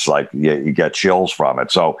version. It's like you get chills from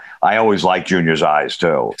it. So I always like Junior's Eyes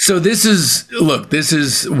too. So this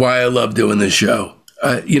is why I love doing this show.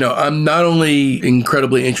 I'm not only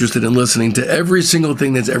incredibly interested in listening to every single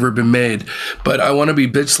thing that's ever been made, but I want to be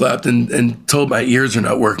bitch slapped and told my ears are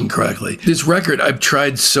not working correctly. This record, I've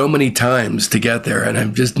tried so many times to get there, and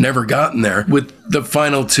I've just never gotten there with the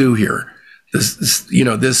final two here.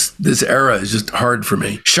 This era is just hard for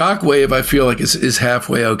me. Shockwave, I feel like is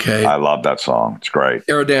halfway okay. I love that song. It's great.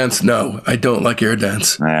 Aerodance, no, I don't like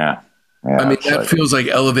Aerodance. Yeah, I mean, that feels like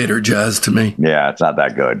elevator jazz to me. Yeah, it's not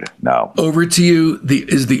that good. No. Over to You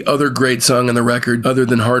is the other great song on the record other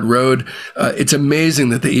than Hard Road. It's amazing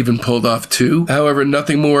that they even pulled off two. However,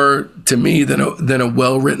 nothing more to me than a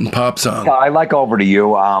well-written pop song. I like Over to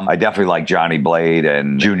You. I definitely like Johnny Blade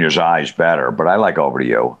and Junior's Eyes better, but I like Over to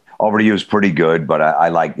You. Over to You is pretty good, but I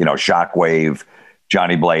like, Shockwave,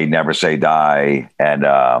 Johnny Blade, Never Say Die,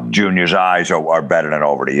 and Junior's Eyes are better than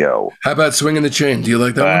Over to You. How about Swinging the Chain? Do you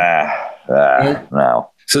like that one? No.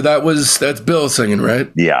 So that's Bill singing, right?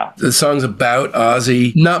 Yeah. The song's about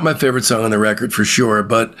Ozzy. Not my favorite song on the record for sure,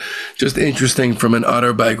 but just interesting from an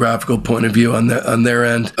autobiographical point of view on their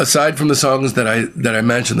end. Aside from the songs that I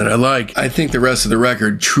mentioned that I like, I think the rest of the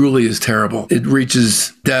record truly is terrible. It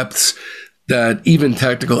reaches depths that even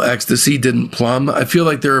Technical Ecstasy didn't plumb. I feel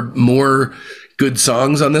like there are more good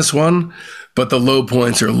songs on this one, but the low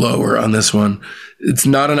points are lower on this one. It's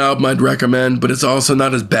not an album I'd recommend, but it's also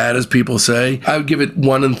not as bad as people say. I would give it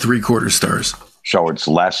 1 3/4 stars. So it's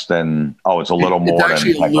less than, it's a little more. It's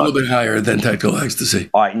actually a little bit higher than Technical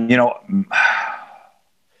Ecstasy. I'm going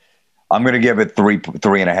to give it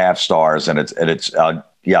 3.5 stars, and I'd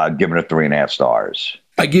give it a 3.5 stars.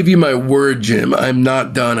 I give you my word, Jim. I'm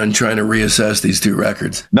not done on trying to reassess these two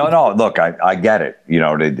records. No. Look, I get it.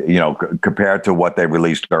 Compared to what they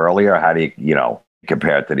released earlier, how do you,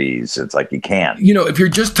 compared to these, it's like you can't. If you're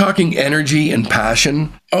just talking energy and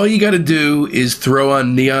passion, all you got to do is throw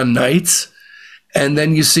on Neon Nights, and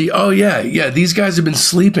then you see, these guys have been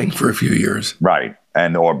sleeping for a few years. Right.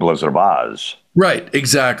 or Blizzard of Oz. Right,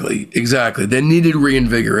 exactly. They needed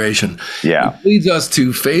reinvigoration. Yeah. It leads us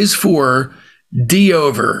to phase 4, D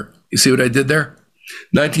Over. You see what I did there?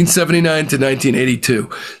 1979 to 1982.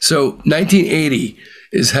 So 1980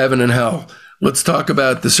 is Heaven and Hell. Let's talk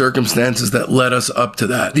about the circumstances that led us up to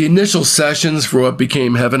that. The initial sessions for what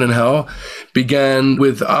became Heaven and Hell began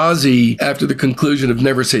with Ozzy after the conclusion of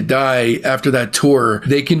Never Say Die. After that tour,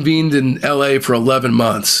 they convened in LA for 11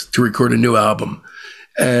 months to record a new album.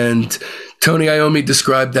 And Tony Iommi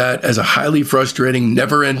described that as a highly frustrating,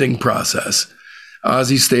 never-ending process.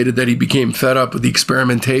 Ozzy stated that he became fed up with the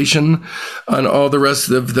experimentation on all the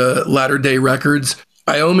rest of the latter-day records.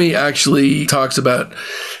 Iommi actually talks about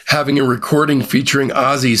having a recording featuring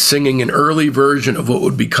Ozzy singing an early version of what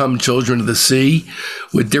would become Children of the Sea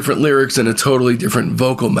with different lyrics and a totally different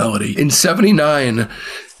vocal melody. In 79,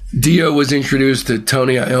 Dio was introduced to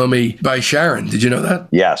Tony Iommi by Sharon. Did you know that?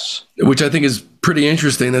 Yes. Which I think is pretty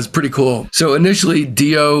interesting. That's pretty cool. So initially,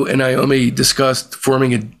 Dio and Iommi discussed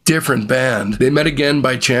forming a different band. They met again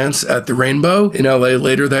by chance at the Rainbow in LA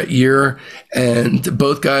later that year, and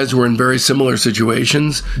both guys were in very similar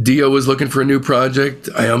situations. Dio was looking for a new project.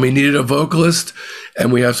 Iommi needed a vocalist,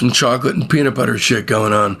 and we have some chocolate and peanut butter shit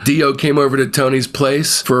going on. Dio came over to Tony's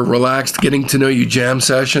place for a relaxed getting to know you jam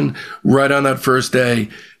session. Right on that first day,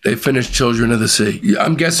 they finished Children of the Sea.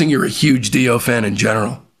 I'm guessing you're a huge Dio fan in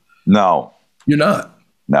general. No. You're not?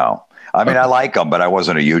 No. I mean, I like him, but I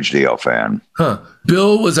wasn't a huge Dio fan. Huh.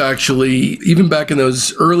 Bill was actually, even back in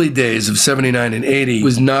those early days of 79 and 80,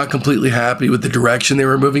 was not completely happy with the direction they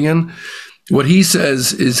were moving in. What he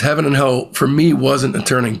says is Heaven and Hell, for me, wasn't a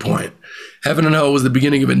turning point. Heaven and Hell was the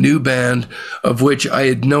beginning of a new band, of which I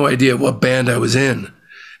had no idea what band I was in.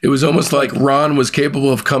 It was almost like Ron was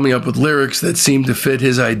capable of coming up with lyrics that seemed to fit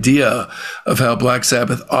his idea of how Black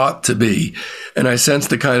Sabbath ought to be. And I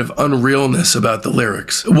sensed a kind of unrealness about the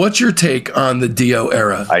lyrics. What's your take on the Dio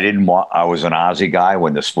era? I was an Ozzy guy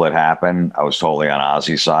when the split happened. I was totally on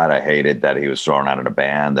Ozzy's side. I hated that he was thrown out of the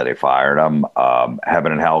band, that they fired him.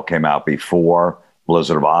 Heaven and Hell came out before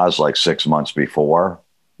Blizzard of Oz, like 6 months before.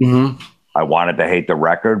 Mm-hmm. I wanted to hate the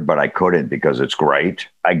record, but I couldn't because it's great.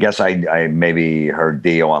 I guess I maybe heard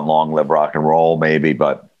Dio on Long Live Rock and Roll, maybe,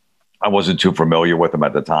 but I wasn't too familiar with him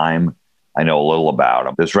at the time. I know a little about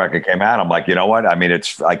him. This record came out. I'm like, you know what? I mean,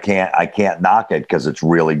 I can't knock it because it's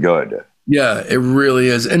really good. Yeah, it really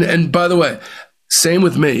is. And by the way, same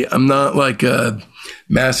with me. I'm not like a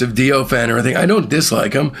massive Dio fan or anything. I don't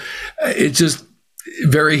dislike him. It's just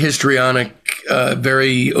very histrionic,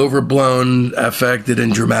 very overblown, affected,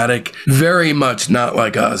 and dramatic. Very much not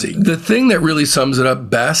like Ozzy. The thing that really sums it up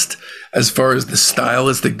best, as far as the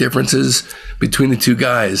stylistic differences between the two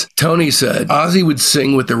guys, Tony said, Ozzy would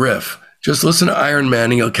sing with the riff. Just listen to Iron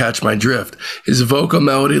Man and you'll catch my drift. His vocal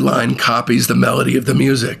melody line copies the melody of the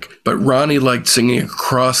music, but Ronnie liked singing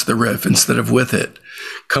across the riff instead of with it.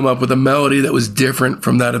 Come up with a melody that was different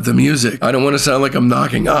from that of the music. I don't want to sound like I'm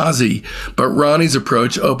knocking Ozzy, but Ronnie's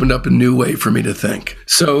approach opened up a new way for me to think.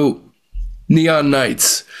 So, Neon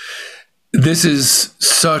Nights. This is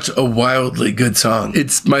such a wildly good song.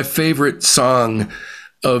 It's my favorite song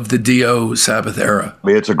of the Dio Sabbath era. I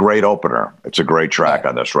mean, it's a great opener. It's a great track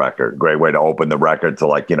on this record. Great way to open the record to,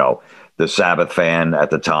 like, you know, the Sabbath fan at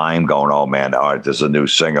the time going, oh man, all right, this is a new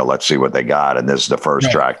singer. Let's see what they got. And this is the first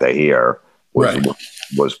track they hear.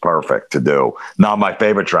 Was perfect to do. Not my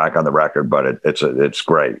favorite track on the record, but it's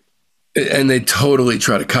great. And they totally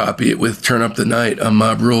try to copy it with Turn Up the Night on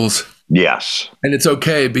Mob Rules. Yes. And it's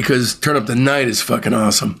okay because Turn Up the Night is fucking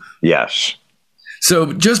awesome. Yes.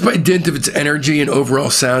 So just by dint of its energy and overall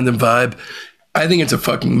sound and vibe, I think it's a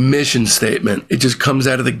fucking mission statement. It just comes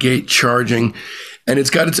out of the gate charging, and it's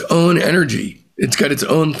got its own energy. It's got its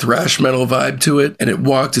own thrash metal vibe to it, and it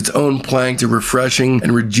walks its own plank to refreshing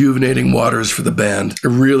and rejuvenating waters for the band. I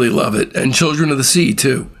really love it. And Children of the Sea,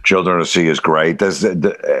 too. Children of the Sea is great. There's,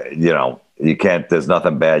 there's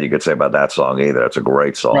nothing bad you could say about that song either. It's a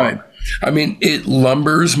great song. Right. I mean, it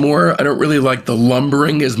lumbers more. I don't really like the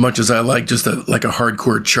lumbering as much as I like just a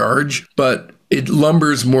hardcore charge, but it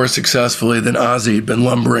lumbers more successfully than Ozzy had been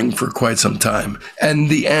lumbering for quite some time. And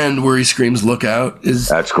the end where he screams, "Look out,"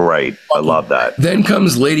 that's great. I love that. Then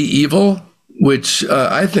comes Lady Evil, which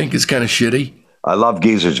I think is kind of shitty. I love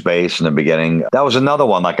Geezer's bass in the beginning. That was another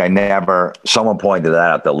one. Like someone pointed that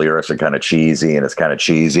out. The lyrics are kind of cheesy, and it's kind of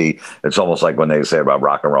cheesy. It's almost like when they say about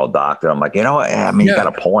Rock and Roll Doctor. I'm like, you got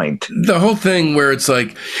a point. The whole thing where it's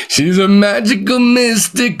like, she's a magical,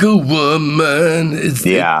 mystical woman.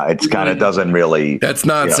 It's kind of doesn't really. That's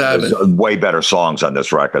not Sabbath. There's way better songs on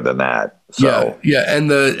this record than that. So. Yeah, and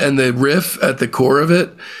the riff at the core of it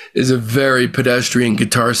is a very pedestrian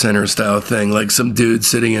Guitar Center style thing, like some dude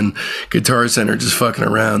sitting in Guitar Center just fucking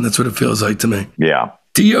around. That's what it feels like to me. Yeah.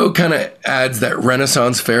 Dio kind of adds that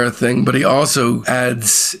Renaissance fair thing, but he also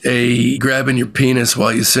adds a grabbing your penis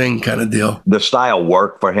while you sing kind of deal. The style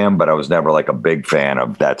worked for him, but I was never like a big fan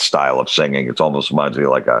of that style of singing. It almost reminds me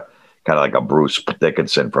like a kind of like a Bruce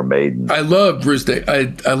Dickinson from Maiden. I love Bruce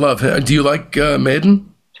Dickinson. I love him. Do you like Maiden?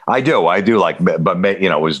 I do like, but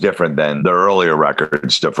it was different than the earlier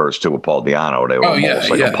records. The first two with Paul Di'Anno, they were almost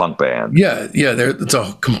like a punk band. Yeah, it's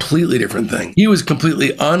a completely different thing. He was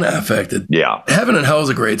completely unaffected. Yeah, Heaven and Hell is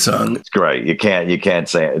a great song. It's great. You can't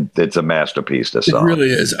say it. It's a masterpiece. This song. It really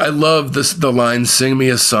is. I love the line "Sing me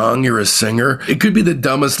a song, you're a singer." It could be the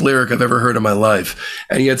dumbest lyric I've ever heard in my life,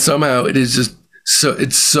 and yet somehow it is just. So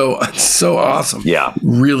it's so awesome. Yeah.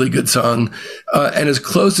 Really good song. And as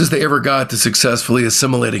close as they ever got to successfully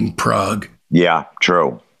assimilating prog. Yeah,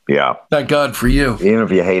 true. Yeah. Thank God for you. Even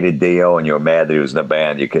if you hated Dio and you were mad that he was in the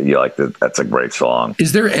band, you like that. That's a great song.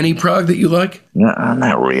 Is there any prog that you like? No,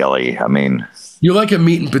 not really. I mean, you're like a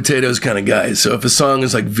meat and potatoes kind of guy. So if a song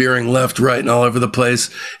is like veering left, right, and all over the place,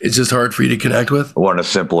 it's just hard for you to connect with? One of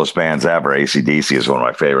the simplest bands ever. AC/DC is one of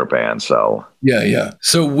my favorite bands. So yeah.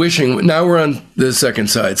 So now we're on the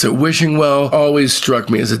second side. So Wishing Well always struck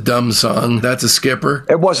me as a dumb song. That's a skipper.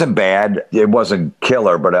 It wasn't bad. It wasn't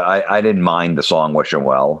killer, but I didn't mind the song Wishing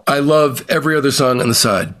Well. I love every other song on the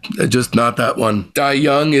side, just not that one. Die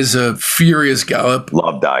Young is a furious gallop.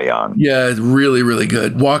 Love Die Young. Yeah, it's really, really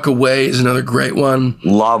good. Walk Away is another great one.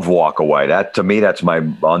 Love Walk Away. That, to me, that's my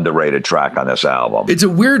underrated track on this album. It's a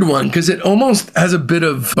weird one because it almost has a bit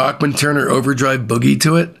of Bachman Turner Overdrive boogie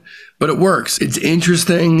to it, but it works. It's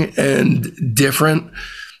interesting and different.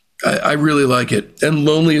 I really like it. And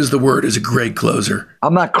Lonely Is the Word is a great closer.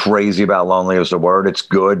 I'm not crazy about Lonely Is the Word. It's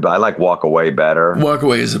good, but I like Walk Away better. Walk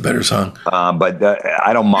Away is a better song. But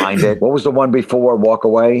I don't mind it. What was the one before Walk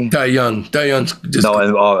Away? Die Young. Die Young's just...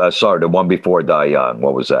 No, sorry, the one before Die Young.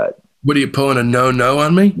 What was that? What are you pulling a no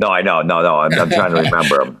on me? No, I know. No. I'm trying to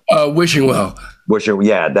remember. Wishing Well.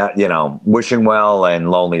 Wishing Well and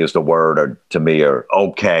Lonely Is the Word to me are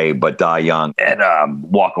okay, but Die Young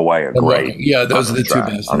and Walk Away are great. Yeah, those are the two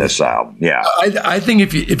best on this album. Yeah, I think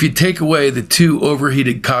if you take away the two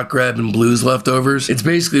overheated cock grab and blues leftovers, it's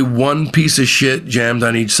basically one piece of shit jammed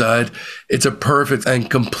on each side. It's a perfect and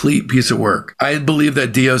complete piece of work. I believe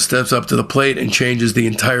that Dio steps up to the plate and changes the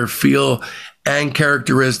entire feel and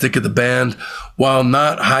characteristic of the band while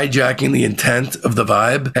not hijacking the intent of the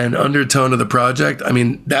vibe and undertone of the project. I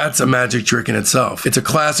mean, that's a magic trick in itself. It's a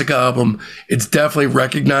classic album. It's definitely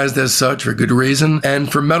recognized as such for good reason.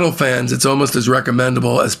 And for metal fans, it's almost as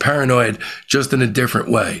recommendable as Paranoid, just in a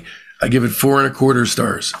different way. I give it 4.25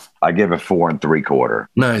 stars. I give it 4 3/4.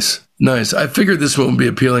 Nice. I figured this one would be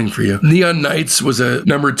appealing for you. Neon Nights was a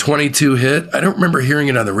number 22 hit. I don't remember hearing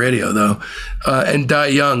it on the radio, though. And Die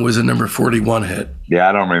Young was a number 41 hit. Yeah,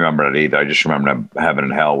 I don't remember it either. I just remember Heaven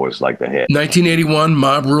and Hell was like the hit. 1981,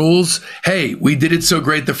 Mob Rules. Hey, we did it so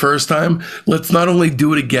great the first time. Let's not only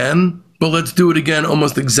do it again, but let's do it again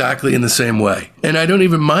almost exactly in the same way. And I don't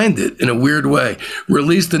even mind it in a weird way.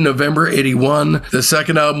 Released in November 81, the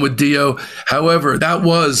second album with Dio. However, that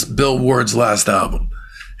was Bill Ward's last album.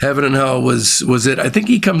 Heaven and Hell was it. I think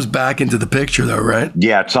he comes back into the picture though, right?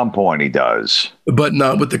 Yeah, at some point he does. But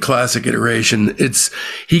not with the classic iteration.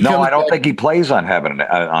 I don't think he plays on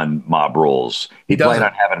on Mob Rules. He played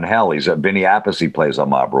on Heaven and Hell. He's Vinny Appice plays on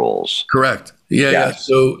Mob Rules. Correct. Yeah.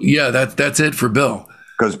 So that's it for Bill.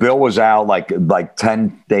 Because Bill was out like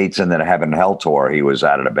 10 dates in the Heaven and Hell tour. He was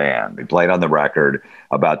out of the band. He played on the record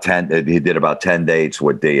he did about 10 dates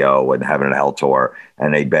with Dio and Heaven and Hell tour,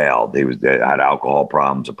 and they bailed. They had alcohol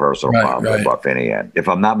problems and personal problems. They brought Vinny in. If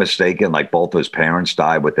I'm not mistaken, like both his parents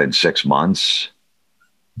died within 6 months.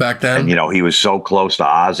 Back then? And, he was so close to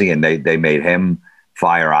Ozzy, and they made him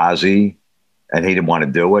fire Ozzy, and he didn't want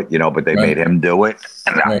to do it, but they made him do it.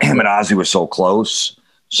 And him and Ozzy were so close.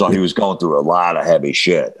 So he was going through a lot of heavy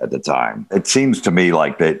shit at the time. It seems to me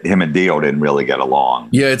like that him and Dio didn't really get along.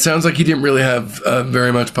 Yeah, it sounds like he didn't really have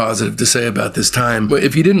very much positive to say about this time. But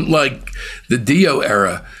if you didn't like the Dio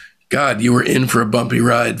era, God, you were in for a bumpy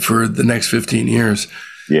ride for the next 15 years.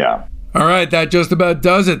 Yeah. All right, that just about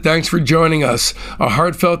does it. Thanks for joining us. A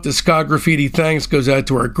heartfelt Discograffiti thanks goes out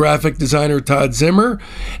to our graphic designer, Todd Zimmer,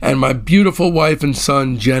 and my beautiful wife and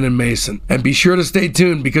son, Jen and Mason. And be sure to stay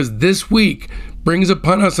tuned because this week brings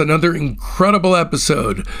upon us another incredible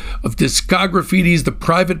episode of Discograffiti's The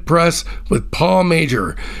Private Press with Paul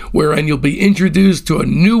Major, wherein you'll be introduced to a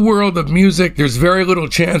new world of music there's very little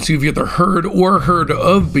chance you've either heard or heard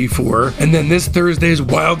of before. And then this Thursday's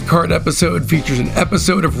Wildcard episode features an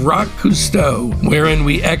episode of Rock Cousteau, wherein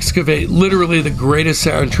we excavate literally the greatest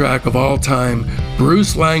soundtrack of all time,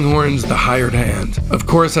 Bruce Langhorne's The Hired Hand. Of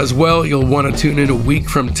course, as well, you'll want to tune in a week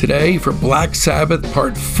from today for Black Sabbath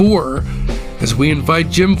Part 4, as we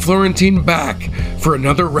invite Jim Florentine back for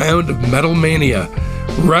another round of Metal Mania,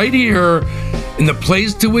 right here in the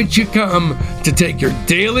place to which you come to take your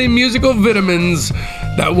daily musical vitamins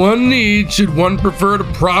that one needs should one prefer to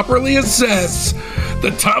properly assess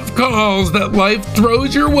the tough calls that life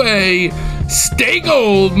throws your way. Stay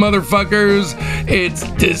gold, motherfuckers. It's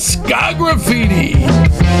Discograffiti.